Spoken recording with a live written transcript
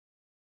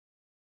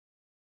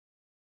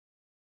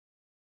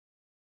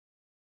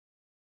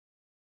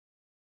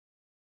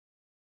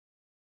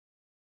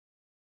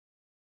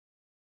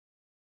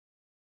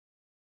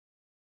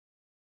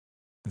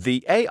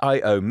The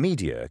AIO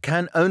media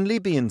can only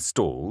be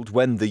installed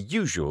when the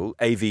usual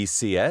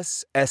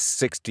AVCS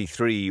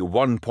S63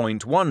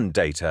 1.1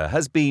 data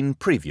has been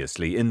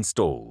previously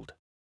installed.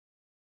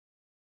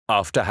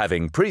 After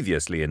having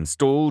previously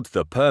installed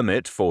the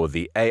permit for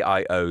the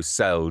AIO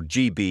cell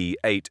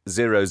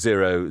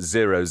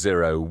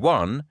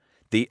GB800001,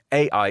 the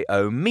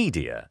AIO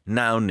media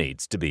now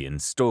needs to be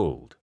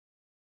installed.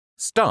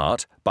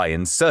 Start by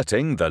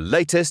inserting the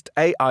latest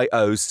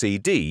AIO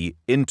CD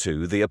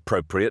into the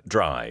appropriate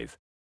drive.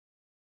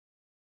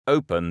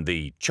 Open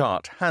the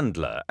Chart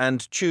Handler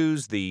and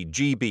choose the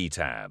GB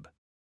tab.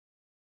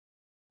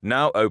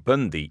 Now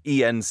open the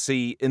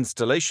ENC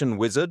Installation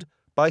Wizard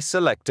by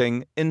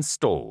selecting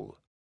Install.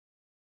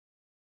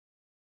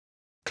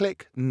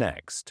 Click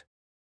Next.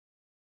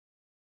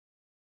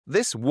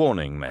 This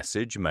warning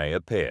message may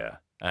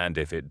appear, and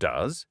if it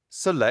does,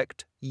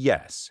 select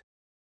Yes.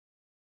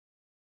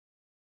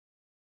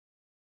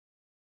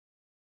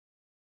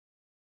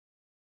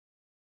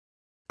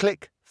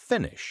 Click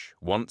Finish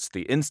once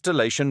the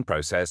installation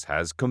process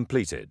has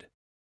completed.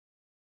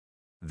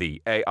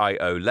 The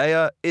AIO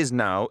layer is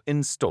now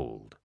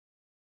installed.